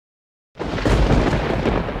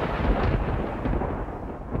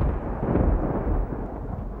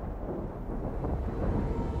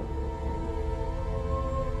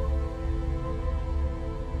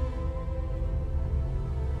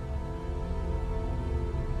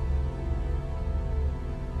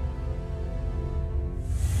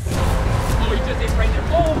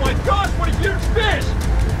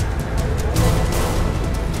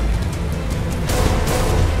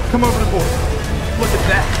Come over the board. Look at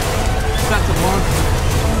that. That's a monster.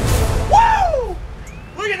 Woo!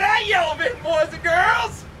 Look at that yellowfin, boys and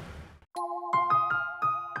girls!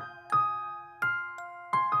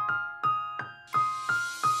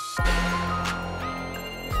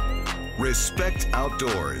 Respect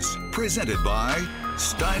Outdoors, presented by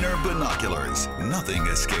Steiner Binoculars. Nothing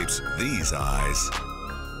escapes these eyes.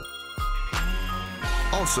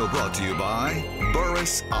 Also brought to you by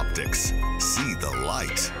Burris Optics. See the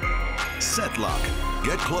light. Scent Lock.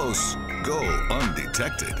 Get close. Go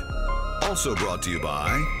undetected. Also brought to you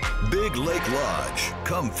by Big Lake Lodge.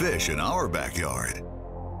 Come fish in our backyard.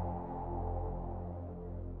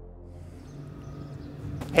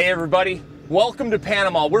 Hey everybody, welcome to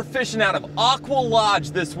Panama. We're fishing out of Aqua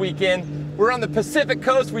Lodge this weekend. We're on the Pacific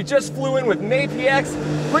coast. We just flew in with MAPX.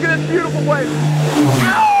 Look at this beautiful wave.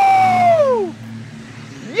 Oh!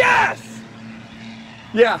 Yes!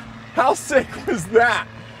 Yeah, how sick was that?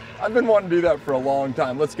 I've been wanting to do that for a long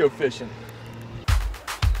time. Let's go fishing.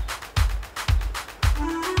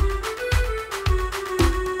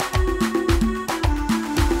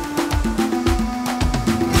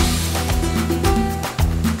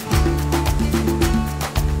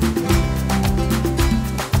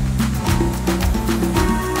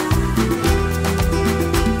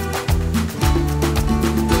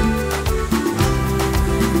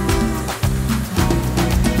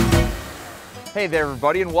 Hey there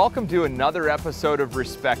everybody, and welcome to another episode of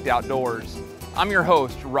Respect Outdoors. I'm your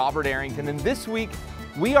host, Robert Arrington, and this week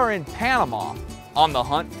we are in Panama on the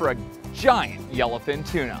hunt for a giant yellowfin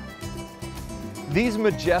tuna. These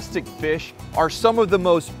majestic fish are some of the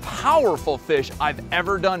most powerful fish I've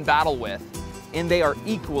ever done battle with, and they are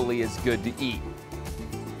equally as good to eat.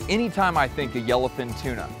 Anytime I think of yellowfin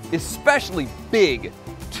tuna, especially big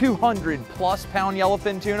 200+ pound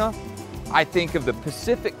yellowfin tuna, I think of the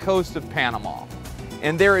Pacific coast of Panama.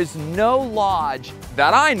 And there is no lodge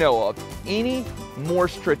that I know of any more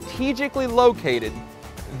strategically located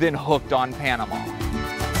than Hooked on Panama.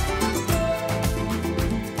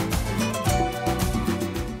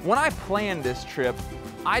 When I planned this trip,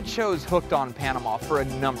 I chose Hooked on Panama for a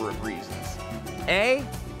number of reasons. A,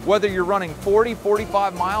 whether you're running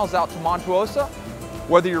 40-45 miles out to Montuosa,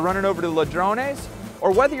 whether you're running over to Ladrones,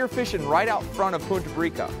 or whether you're fishing right out front of Punta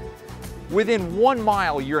Rica. Within 1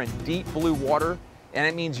 mile, you're in deep blue water, and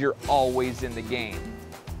it means you're always in the game.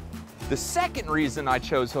 The second reason I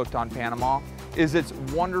chose Hooked on Panama is its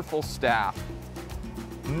wonderful staff.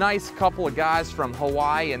 Nice couple of guys from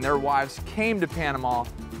Hawaii and their wives came to Panama,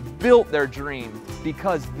 built their dream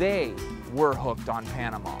because they were hooked on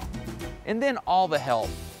Panama. And then all the help,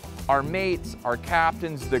 our mates, our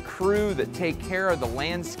captains, the crew that take care of the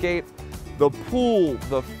landscape, the pool,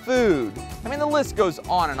 the food. I mean, the list goes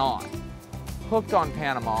on and on. Hooked on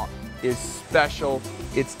Panama is special,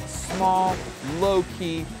 it's small,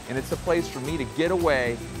 low-key, and it's a place for me to get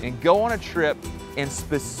away and go on a trip and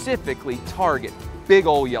specifically target big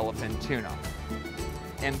old yellowfin tuna.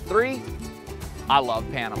 And 3, I love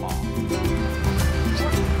Panama.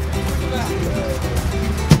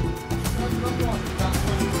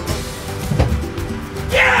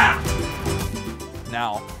 Yeah!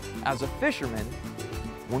 Now, as a fisherman,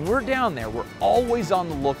 when we're down there, we're always on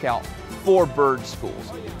the lookout for bird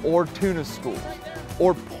schools, or tuna schools,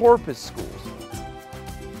 or porpoise schools.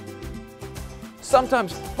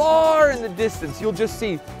 Sometimes far in the distance, you'll just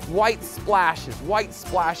see white splashes,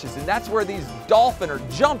 and that's where these dolphin are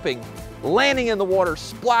jumping, landing in the water,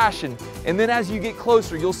 splashing, and then as you get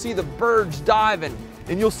closer, you'll see the birds diving,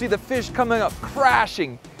 and you'll see the fish coming up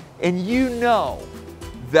crashing, and you know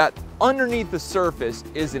that underneath the surface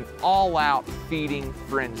is an all-out feeding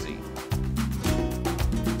frenzy.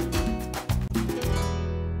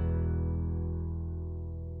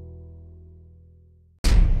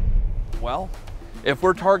 Well, if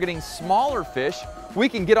we're targeting smaller fish, we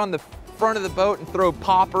can get on the front of the boat and throw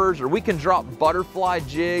poppers, or we can drop butterfly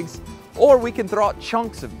jigs, or we can throw out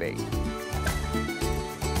chunks of bait.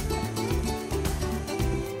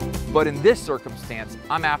 But in this circumstance,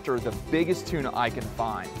 I'm after the biggest tuna I can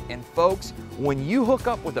find. And folks, when you hook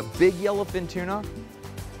up with a big yellowfin tuna,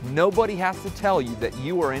 nobody has to tell you that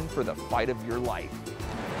you are in for the fight of your life.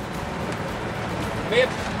 Man.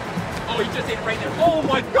 Oh, he just ate it right there. Oh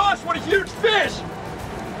my gosh, what a huge fish!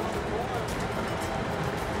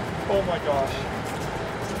 Oh my gosh.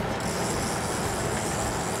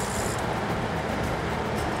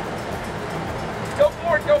 Go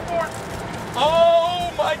for it, go for it.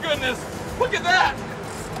 Oh my goodness. Look at that.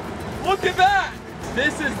 Look at that.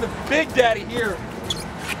 This is the big daddy here.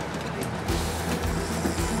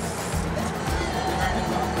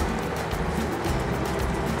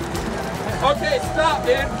 Okay, stop,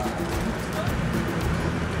 dude.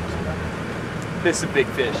 this is a big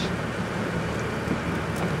fish.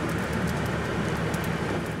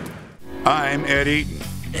 I'm Ed Eaton.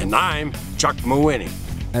 And I'm Chuck Mawhinney.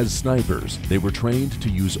 As snipers, they were trained to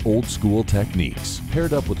use old-school techniques,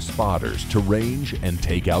 paired up with spotters to range and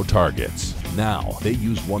take out targets. Now, they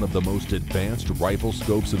use one of the most advanced rifle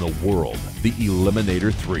scopes in the world, the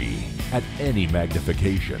Eliminator 3. At any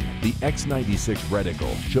magnification, the X96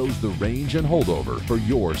 reticle shows the range and holdover for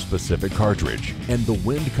your specific cartridge, and the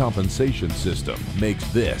wind compensation system makes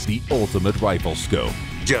this the ultimate rifle scope.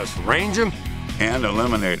 Just range them And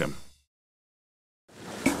eliminate them.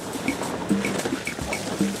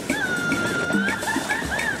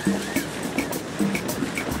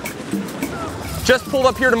 Just pulled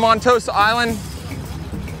up here to Montosa Island.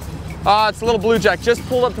 It's a little bluejack. Just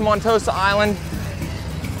pulled up to Montosa Island.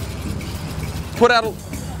 Put out a,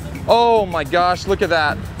 oh my gosh, look at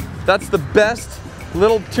that. That's the best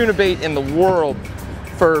little tuna bait in the world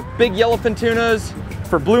for big yellowfin tunas,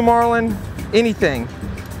 for blue marlin, anything.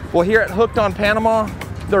 Well, here at Hooked on Panama,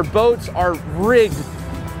 their boats are rigged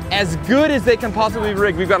as good as they can possibly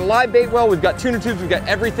rig. We've got a live bait well, we've got tuna tubes, we've got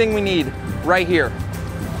everything we need right here.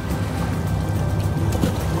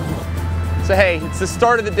 So hey, it's the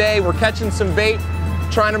start of the day. We're catching some bait,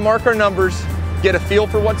 trying to mark our numbers, get a feel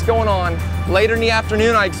for what's going on. Later in the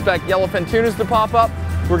afternoon, I expect yellowfin tunas to pop up.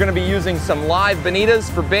 We're gonna be using some live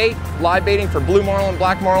bonitas for bait, live baiting for blue marlin,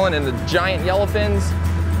 black marlin, and the giant yellowfins.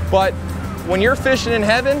 But when you're fishing in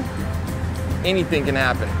heaven, anything can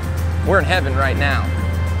happen. We're in heaven right now.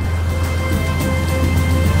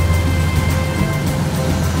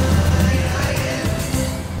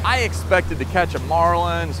 I expected to catch a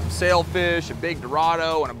marlin, some sailfish, a big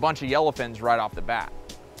dorado, and a bunch of yellowfins right off the bat.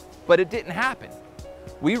 But it didn't happen.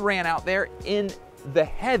 We ran out there in the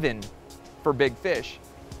heaven for big fish,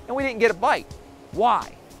 and we didn't get a bite.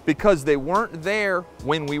 Why? Because they weren't there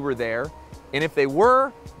when we were there, and if they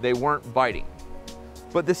were, they weren't biting.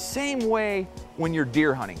 But the same way when you're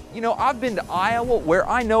deer hunting. You know, I've been to Iowa where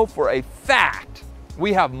I know for a fact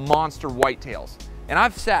we have monster whitetails, and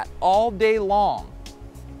I've sat all day long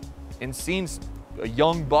and seen a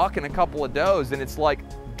young buck and a couple of does, and it's like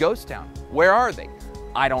ghost town. Where are they?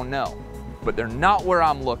 I don't know, but they're not where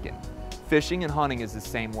I'm looking. Fishing and hunting is the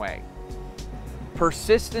same way.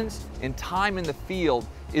 Persistence and time in the field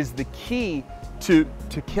is the key to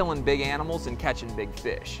killing big animals and catching big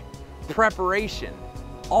fish. Preparation,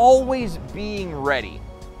 always being ready.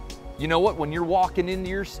 You know what, when you're walking into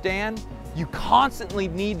your stand, you constantly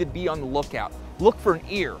need to be on the lookout. Look for an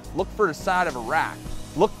ear, look for the side of a rack,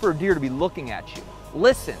 look for a deer to be looking at you.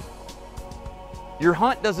 Listen. Your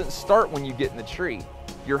hunt doesn't start when you get in the tree.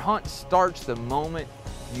 Your hunt starts the moment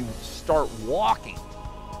you start walking.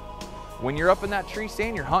 When you're up in that tree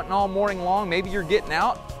stand, you're hunting all morning long, maybe you're getting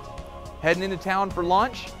out, heading into town for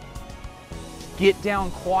lunch, get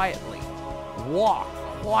down quietly, walk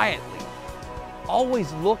quietly,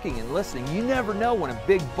 always looking and listening. You never know when a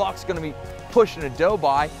big buck's gonna be pushing a doe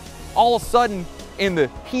by. All of a sudden, in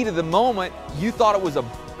the heat of the moment, you thought it was a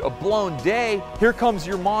blown day, here comes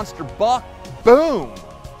your monster buck, boom!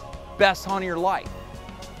 Best hunt of your life.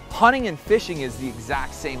 Hunting and fishing is the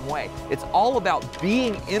exact same way. It's all about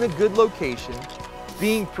being in a good location,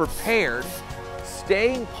 being prepared,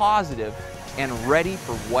 staying positive, and ready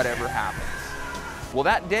for whatever happens. Well,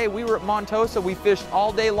 that day we were at Montosa, we fished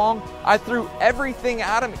all day long. I threw everything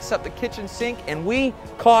at him except the kitchen sink, and we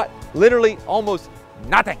caught literally almost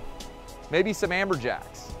nothing. Maybe some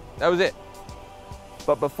amberjacks. That was it.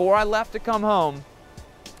 But before I left to come home,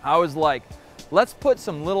 I was like, let's put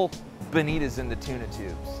some little bonitas in the tuna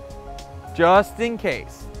tubes, just in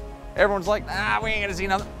case. Everyone's like, nah, we ain't gonna see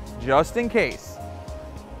nothing. Just in case.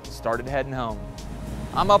 Started heading home.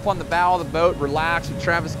 I'm up on the bow of the boat, relaxed with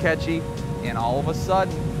Travis Ketchie, and all of a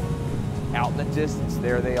sudden, out in the distance,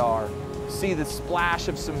 there they are. See the splash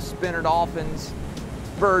of some spinner dolphins,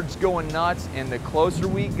 birds going nuts, and the closer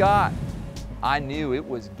we got, I knew it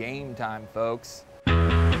was game time, folks. When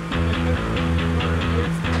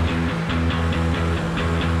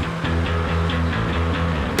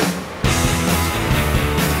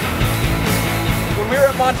we were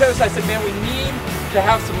at Montosa, I said, man, we need to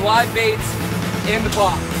have some live baits in the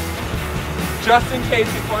box, just in case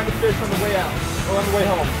we find a fish on the way out or on the way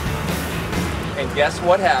home. And guess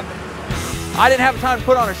what happened? I didn't have time to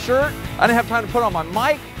put on a shirt. I didn't have time to put on my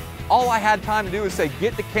mic. All I had time to do was say,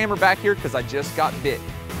 get the camera back here because I just got bit.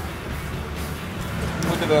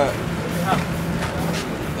 Look at that.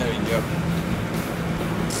 There you go.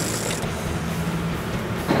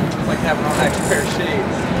 It's like having on that pair of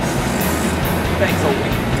shades. Thanks, old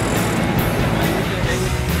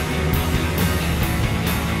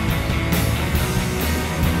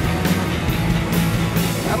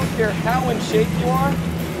care how in shape you are,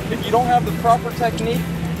 if you don't have the proper technique,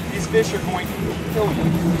 these fish are going to kill you.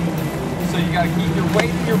 So you gotta keep your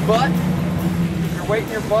weight in your butt,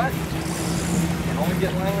 and only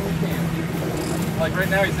get land when you can. Like right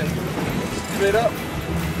now, he's in straight up. I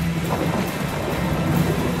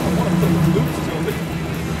want to put the loops to him, but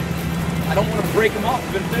I don't want to break him off.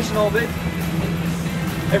 I've been fishing all day.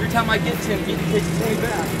 Every time I get 10 feet, he takes 20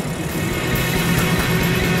 back.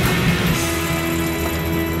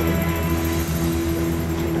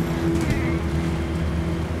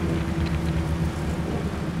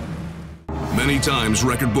 Many times,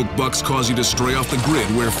 record book bucks cause you to stray off the grid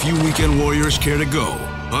where few weekend warriors care to go.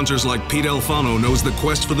 Hunters like Pete Alfano knows the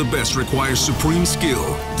quest for the best requires supreme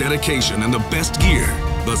skill, dedication, and the best gear.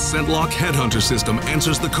 The ScentLock Headhunter system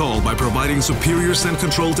answers the call by providing superior scent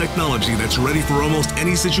control technology that's ready for almost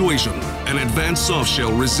any situation. An advanced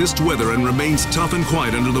softshell resists weather and remains tough and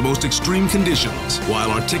quiet under the most extreme conditions,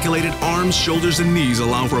 while articulated arms, shoulders, and knees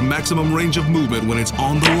allow for maximum range of movement when it's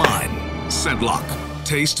on the line. ScentLock.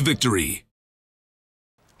 Taste victory.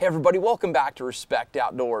 Hey everybody, welcome back to Respect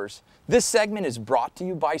Outdoors. This segment is brought to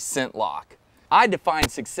you by ScentLock. I define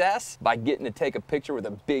success by getting to take a picture with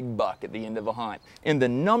a big buck at the end of a hunt. And the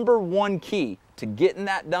 #1 key to getting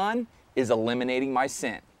that done is eliminating my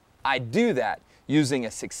scent. I do that using a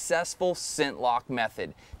successful ScentLock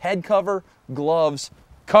method. Head cover, gloves,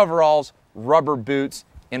 coveralls, rubber boots,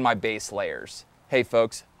 and my base layers. Hey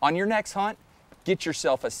folks, on your next hunt, get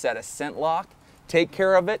yourself a set of ScentLock, take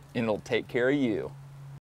care of it, and it'll take care of you.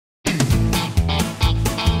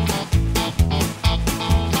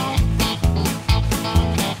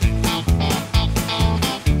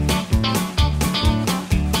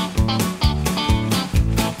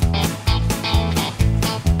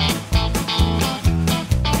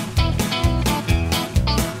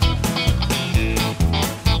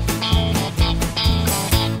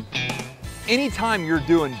 Anytime you're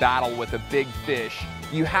doing battle with a big fish,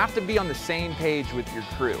 you have to be on the same page with your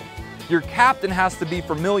crew. Your captain has to be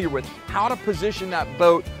familiar with how to position that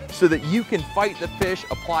boat so that you can fight the fish,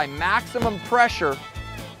 apply maximum pressure,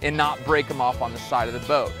 and not break them off on the side of the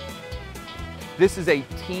boat. This is a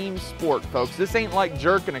team sport, folks. This ain't like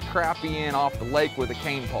jerking a crappie in off the lake with a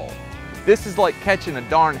cane pole. This is like catching a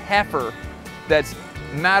darn heifer that's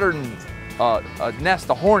madder than a nest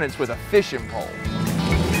of hornets with a fishing pole.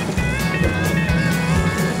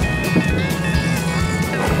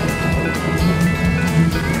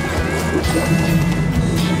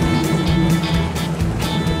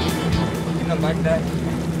 You don't like that?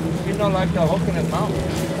 You don't like the hook in his mouth?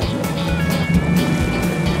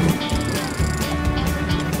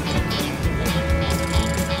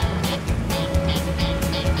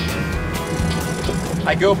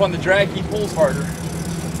 I go up on the drag, he pulls harder.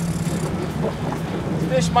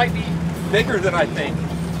 This fish might be bigger than I think.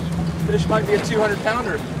 Fish might be a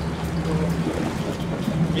 200-pounder.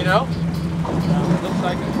 You know? Looks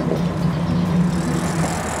like it.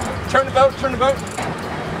 Turn the boat, turn the boat.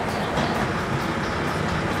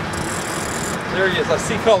 There he is, I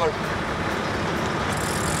see color.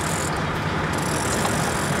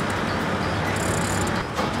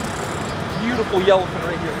 Beautiful yellowfin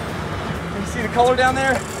right here. Can you see the color down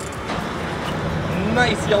there?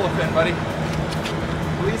 Nice yellowfin, buddy.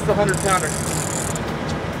 At least a 100-pounder.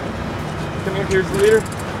 Come here, here's the leader.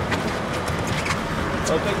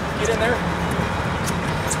 Okay, get in there.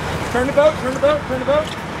 Turn the boat, turn the boat, turn the boat.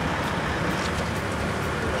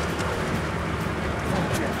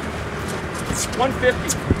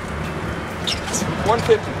 150.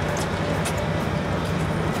 150.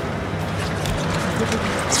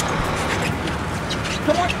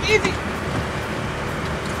 Come on, easy.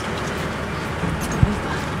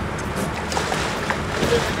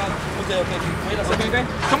 Okay. Wait a second, okay?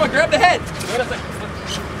 Come on, grab the head. Wait a second.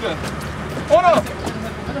 Good. Oh no!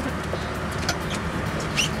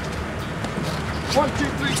 1, 2,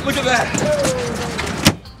 3, look at that.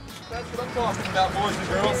 That's what I'm talking about, boys and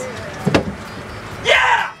girls.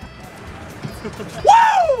 Yeah!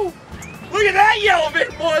 Woo! Look at that yellowfin,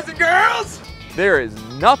 boys and girls! There is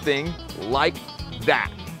nothing like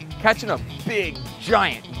that. Catching a big,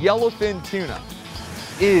 giant yellowfin tuna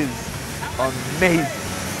is amazing.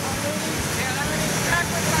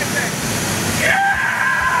 Yeah!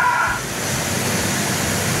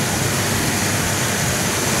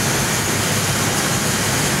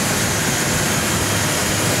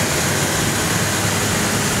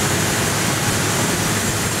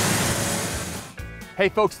 Hey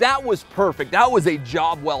folks, that was perfect. That was a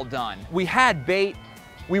job well done. We had bait.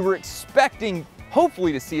 We were expecting,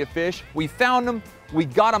 hopefully, to see a fish. We found them. We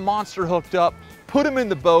got a monster hooked up, put him in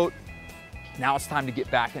the boat. Now it's time to get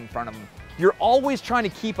back in front of him. You're always trying to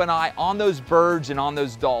keep an eye on those birds and on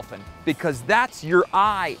those dolphin because that's your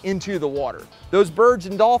eye into the water. Those birds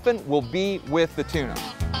and dolphin will be with the tuna.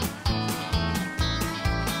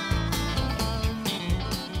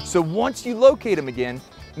 So once you locate them again,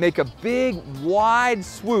 make a big, wide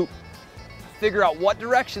swoop, figure out what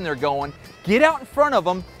direction they're going, get out in front of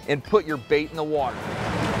them, and put your bait in the water.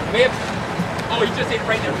 Oh, he just ate it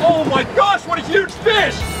right there. Oh my gosh, what a huge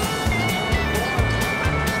fish!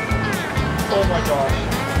 Oh my gosh.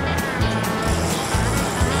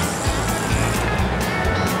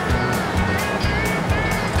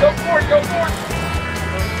 Go for it, go for it!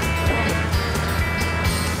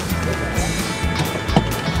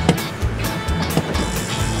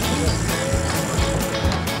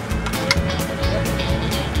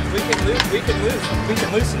 We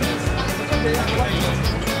can loosen this.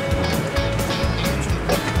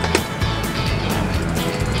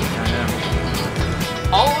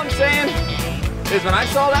 All I'm saying is when I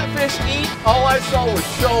saw that fish eat, all I saw was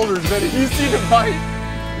shoulders, man. You see the bite?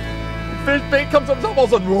 Fish bait comes up top, all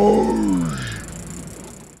of a sudden, whoosh.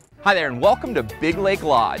 Hi there, and welcome to Big Lake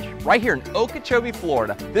Lodge, right here in Okeechobee,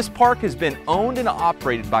 Florida. This park has been owned and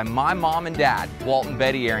operated by my mom and dad, Walt and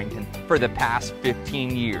Betty Arrington, for the past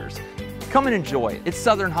 15 years. Come and enjoy it. It's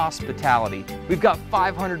Southern hospitality. We've got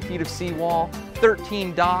 500 feet of seawall,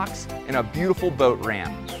 13 docks, and a beautiful boat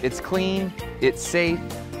ramp. It's clean, it's safe,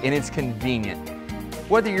 and it's convenient.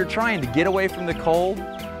 Whether you're trying to get away from the cold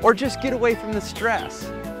or just get away from the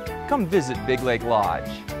stress, come visit Big Lake Lodge.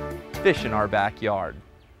 Fish in our backyard.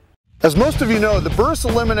 As most of you know, the Burris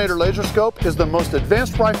Eliminator Laser Scope is the most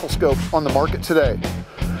advanced rifle scope on the market today.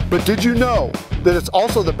 But did you know that it's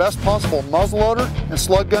also the best possible muzzleloader and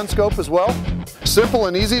slug gun scope as well? Simple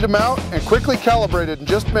and easy to mount and quickly calibrated in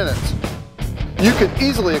just minutes. You can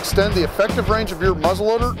easily extend the effective range of your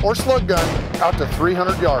muzzleloader or slug gun out to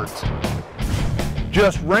 300 yards.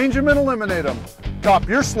 Just range them and eliminate them. Top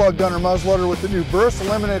your slug gun or muzzleloader with the new Burris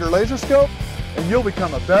Eliminator Laser Scope and you'll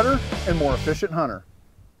become a better and more efficient hunter.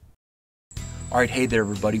 All right, hey there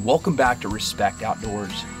everybody, welcome back to Respect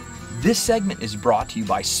Outdoors. This segment is brought to you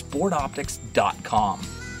by sportoptics.com.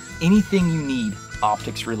 Anything you need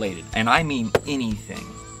optics related, and I mean anything.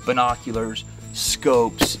 Binoculars,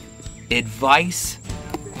 scopes, advice,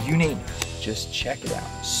 you name it, just check it out.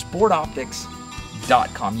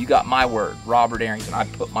 Sportoptics.com. You got my word, Robert Arrington, I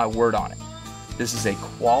put my word on it. This is a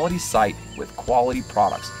quality site with quality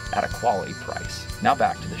products at a quality price. Now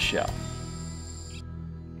back to the show.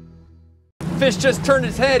 Fish just turned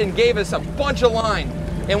his head and gave us a bunch of line.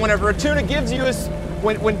 And whenever a tuna gives you his,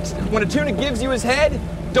 when a tuna gives you his head,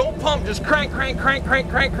 don't pump, just crank, crank, crank, crank,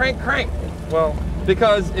 crank, crank, crank. Well,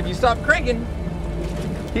 because if you stop cranking,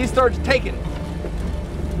 he starts taking.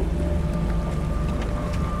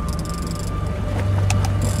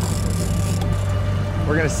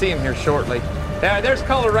 We're gonna see him here shortly. There's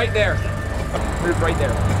color right there. Move right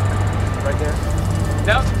there. Right there.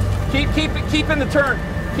 No, keep in the turn.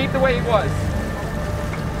 Keep the way he was.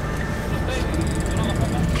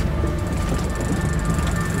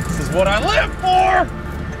 This is what I live for!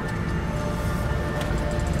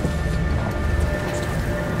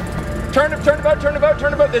 Turn the boat, turn the boat,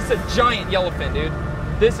 turn the boat. This is a giant yellowfin, dude.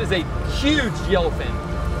 This is a huge yellowfin.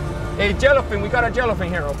 Hey, yellowfin, we got a yellowfin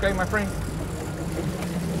here, okay, my friend?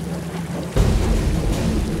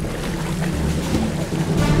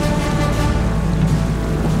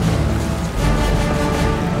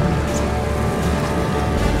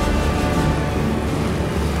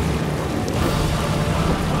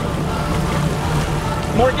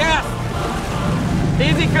 More gas.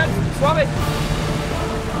 Easy, good. Suave.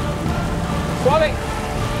 Suave.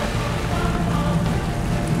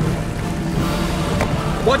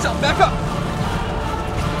 Watch out, back up.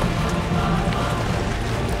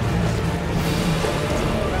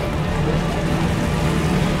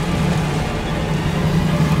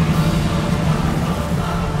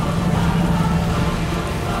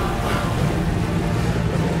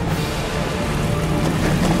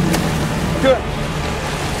 Good.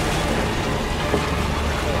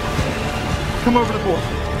 Come over the board.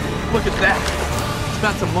 Look at that.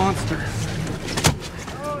 That's a monster.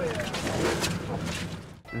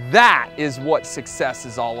 That is what success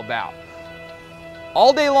is all about.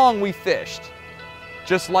 All day long we fished.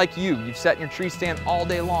 Just like you've sat in your tree stand all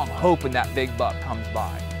day long hoping that big buck comes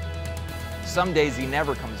by. Some days he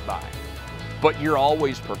never comes by, but you're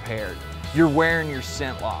always prepared. You're wearing your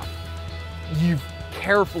scent lock. You've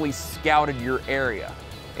carefully scouted your area.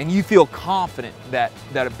 And you feel confident that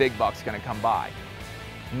a big buck's gonna come by.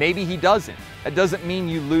 Maybe he doesn't. That doesn't mean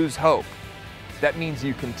you lose hope. That means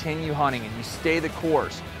you continue hunting and you stay the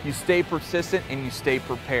course. You stay persistent and you stay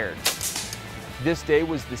prepared. This day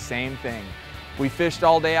was the same thing. We fished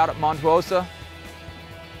all day out at Montuosa,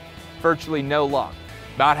 virtually no luck.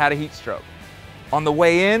 About had a heat stroke. On the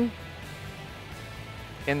way in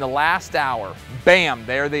the last hour, bam,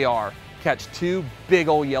 there they are. Catch 2 big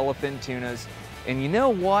old yellowfin tunas. And you know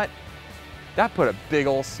what? That put a big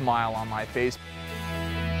old smile on my face.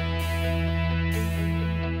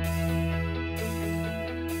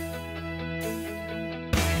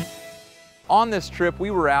 On this trip,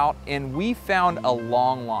 we were out and we found a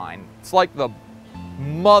long line. It's like the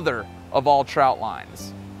mother of all trout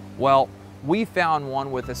lines. Well, we found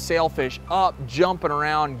one with a sailfish up, jumping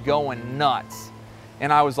around, going nuts.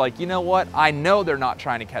 And I was like, you know what? I know they're not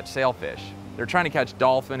trying to catch sailfish. They're trying to catch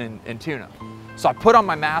dolphin and tuna. So I put on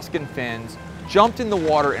my mask and fins, jumped in the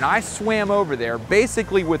water, and I swam over there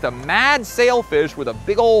basically with a mad sailfish with a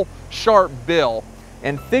big old sharp bill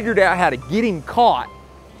and figured out how to get him caught,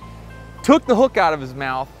 took the hook out of his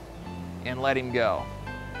mouth, and let him go.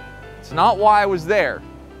 It's not why I was there,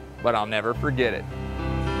 but I'll never forget it.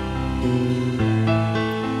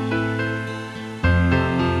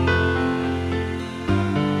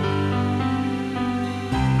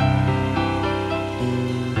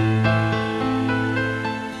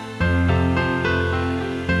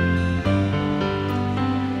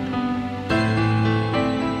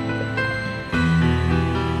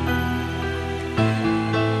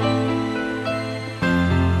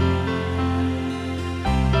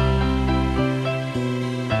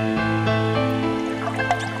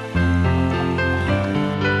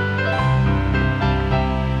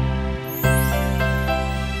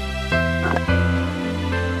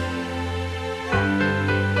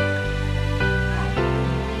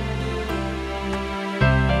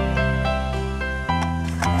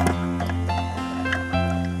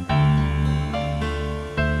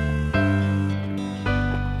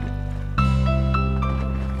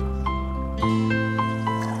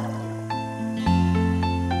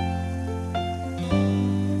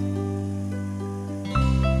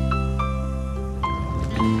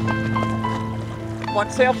 One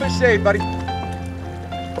sailfish saved, buddy.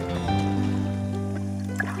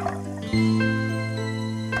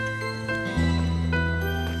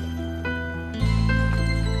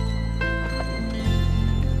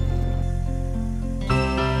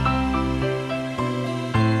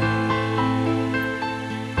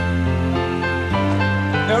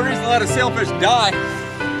 No reason to let a sailfish die.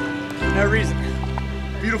 No reason.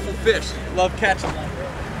 Beautiful fish. Love catching them.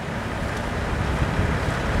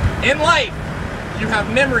 In life, you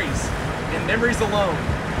have memories, and memories alone.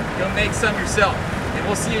 Go make some yourself. And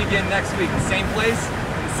we'll see you again next week, the same place,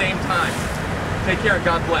 and the same time. Take care and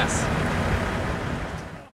God bless.